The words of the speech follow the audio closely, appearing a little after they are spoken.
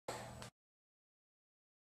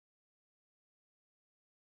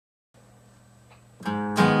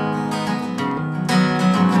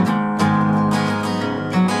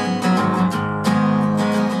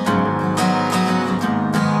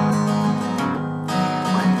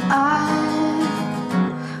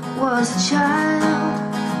was a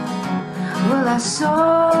child, well, I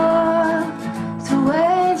saw through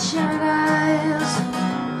ancient eyes,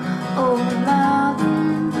 over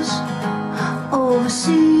mountains, over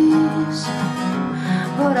seas,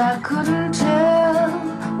 but I couldn't tell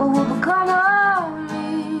what would become of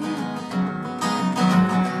me.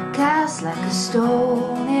 Cast like a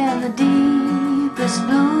stone in the deepest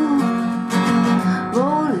blue,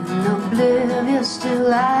 rolling oblivious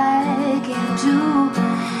till I came to.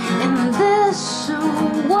 In this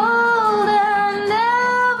world I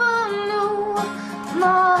never knew,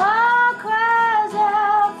 my heart cries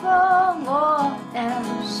out for more, and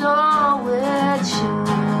so it should.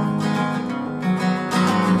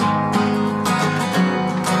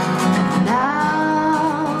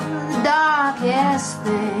 Now the darkest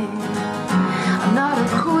thing, I'm not a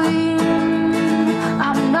queen,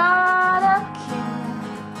 I'm not a king,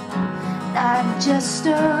 I'm just a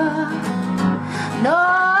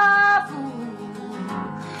novel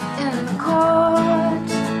in the court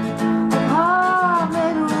of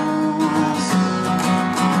hard-made rules.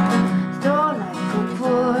 Though like a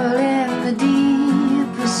pearl in the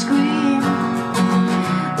deepest scream,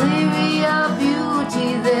 weary of beauty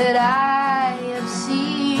that I have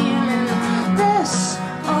seen. This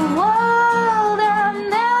a world I've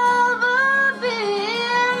never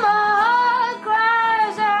been. My heart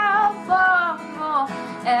cries out for more,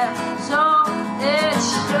 and so it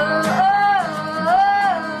should.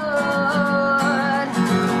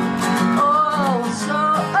 Oh, so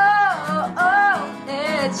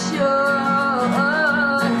it should.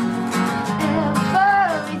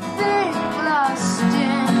 Everything lost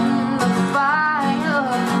in the fire,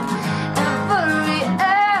 every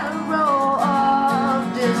arrow of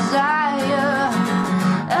desire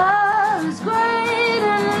is great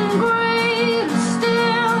and greater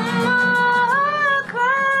still. My heart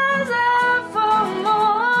cries out for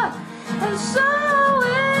more, and so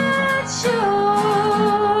it should.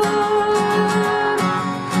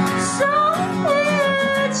 So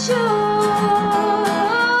it should.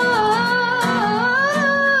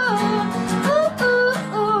 Ooh, ooh,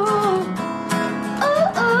 ooh. Ooh,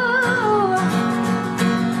 ooh.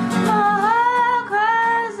 My heart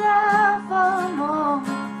cries out for more.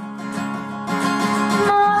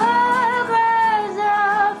 My heart cries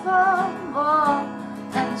out for more,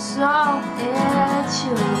 and so it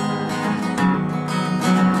should.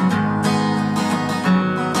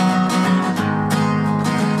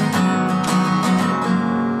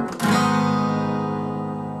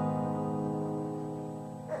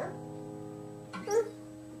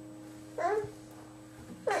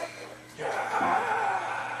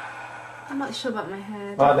 I'm not sure about my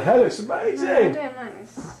hair. Ah, the hair looks No, I amazing. don't like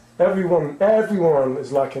this. Everyone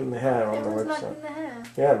is liking the hair on the Everyone's website. liking the hair.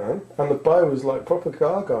 Yeah, man. And the bow is like proper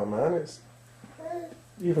gaga, man. It's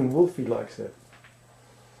even Wolfie likes it.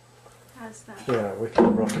 How's that? Yeah, wicked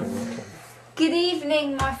rocking. Good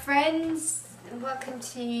evening, my friends, and welcome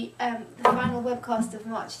to the final webcast of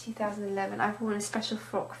March 2011. I've worn a special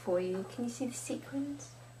frock for you. Can you see the sequins?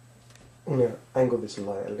 Yeah, angle this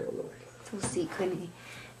light a little bit. It's all sequiny.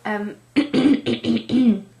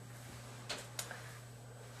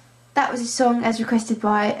 That was a song as requested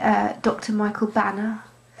by Dr. Michael Banner.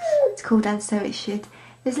 It's called And So It Should.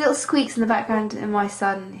 There's little squeaks in the background, and my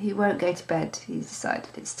son, who won't go to bed, he's decided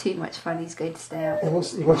it's too much fun, he's going to stay out. He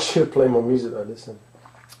wants you to play more music though, listen.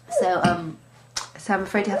 So I'm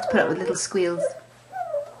afraid you have to put up with little squeals.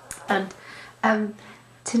 And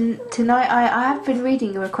tonight I have been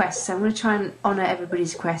reading the requests, so I'm going to try and honour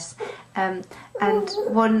everybody's requests. And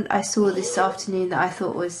one I saw this afternoon that I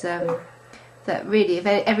thought was that really, if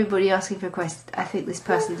everybody asking for a request, I think this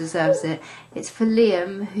person deserves it. It's for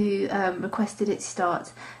Liam, who requested it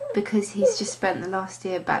start because he's just spent the last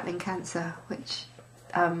year battling cancer, which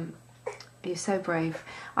you're so brave.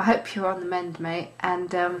 I hope you're on the mend, mate,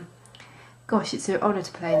 and gosh, it's an honour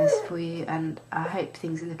to play this for you, and I hope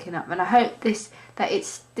things are looking up, and I hope this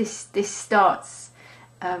starts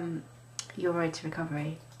your road to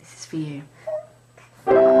recovery. This is for you.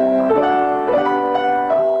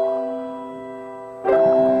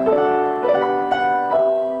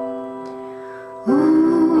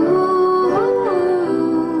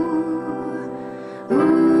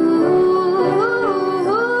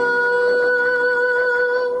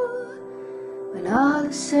 When all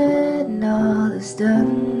is said and all is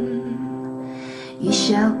done, you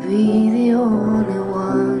shall be the only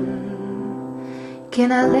one.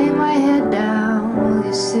 Can I lay my head down, will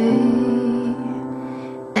you say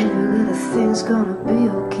every little thing's gonna be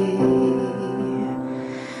okay?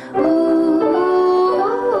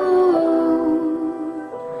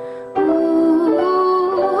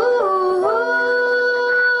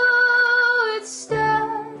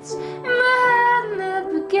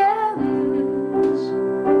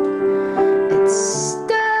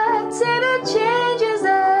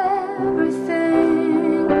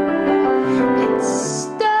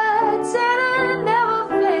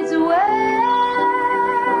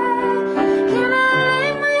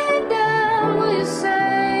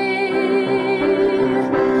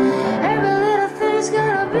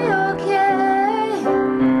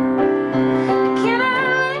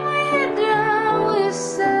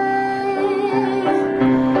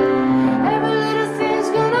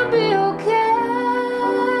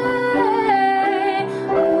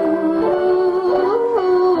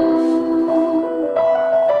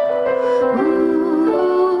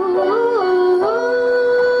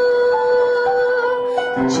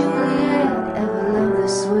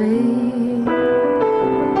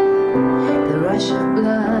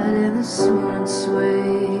 swoon and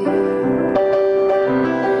sway.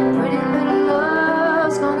 Pretty little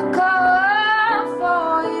love's gonna come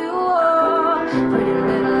for you. Pretty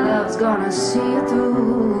little love's gonna see you through.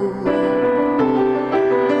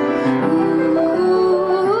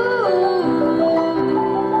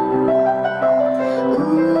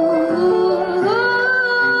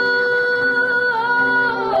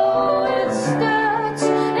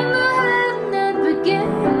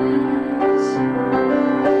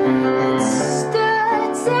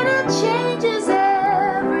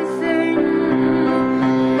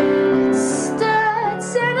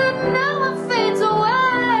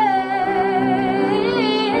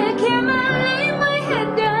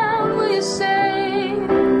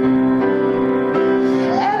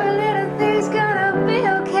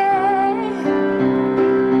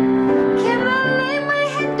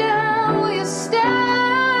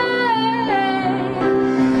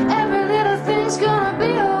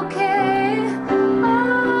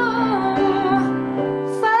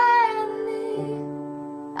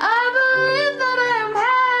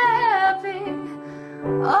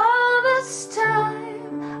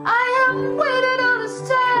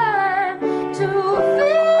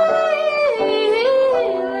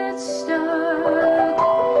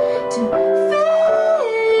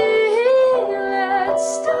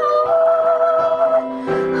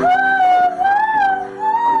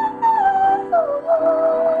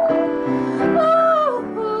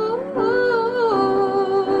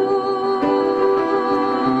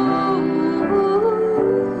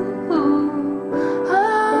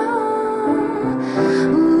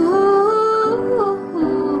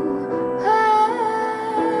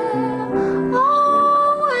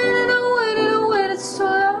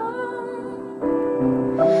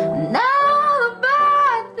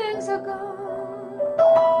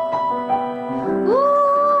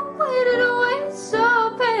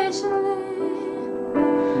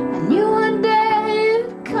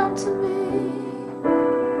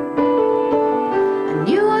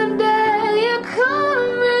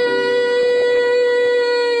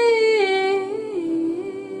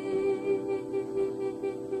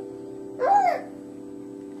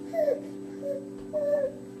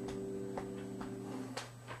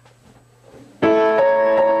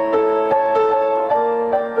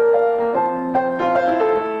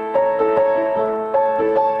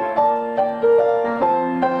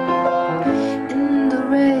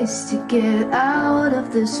 To get out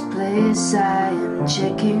of this place, I am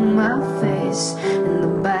checking my face in the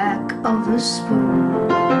back of a spoon.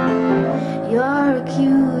 You're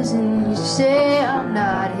accusing, you say I'm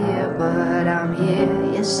not here, but I'm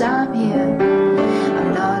here, yes I'm here.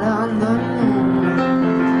 I'm not on the moon,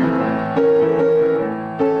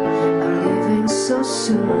 I'm leaving so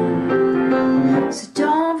soon. So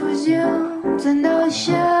don't presume to know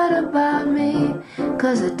shit about me,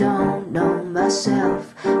 'cause I don't know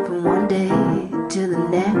myself from one day to the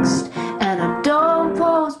next. And I don't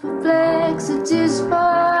pose perplexities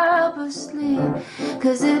purposely,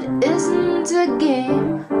 'cause it isn't a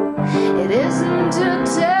game, it isn't a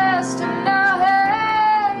test. And now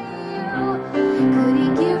hey you, could he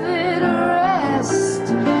give it a rest?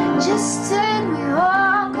 Just take me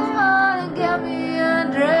home, come on and get me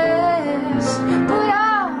undressed. Put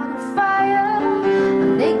out a fire,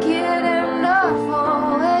 I'm naked enough for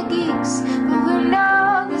we're geeks, but we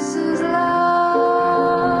know this is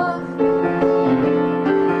love.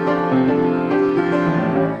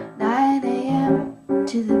 9 a.m.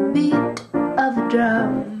 to the beat of a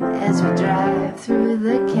drum as we drive through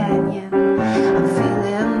the canyon. I'm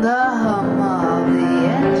feeling the hum of the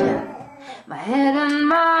engine, my head and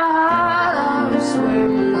my heart are a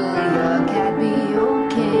swim. Will your cat be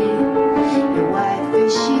okay? Your wife,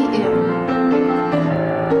 is she in?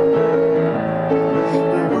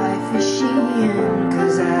 Your wife, is she in?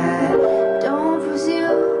 'Cause I don't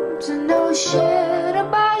presume to know shit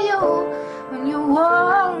about you when you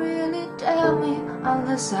won't really tell me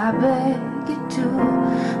unless I beg you to.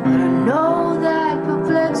 But I know that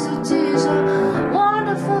perplexity is a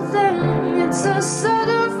wonderful thing, it's a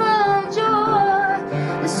sudden fun joy.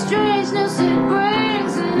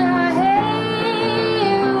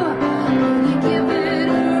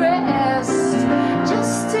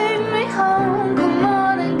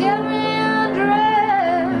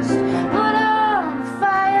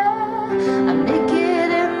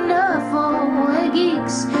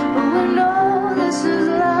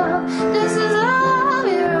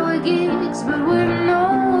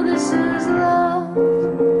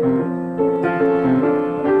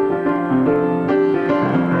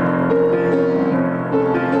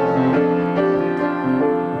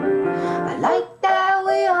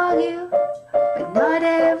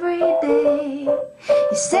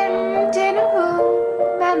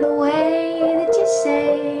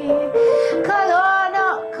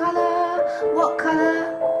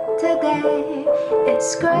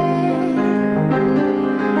 great,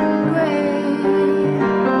 great,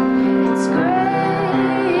 it's great,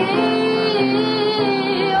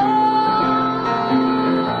 oh.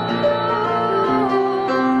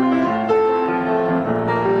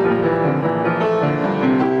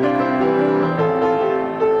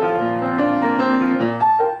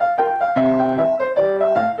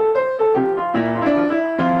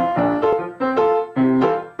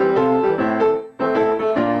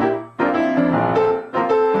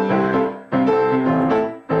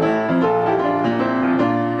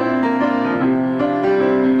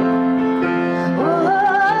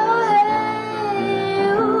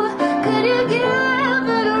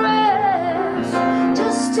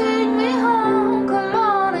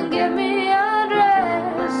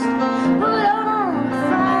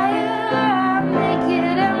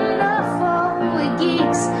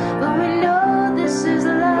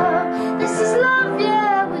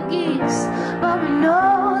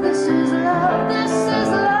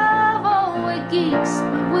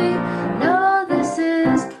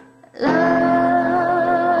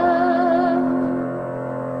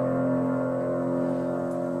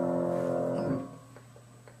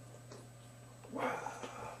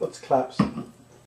 Let's claps.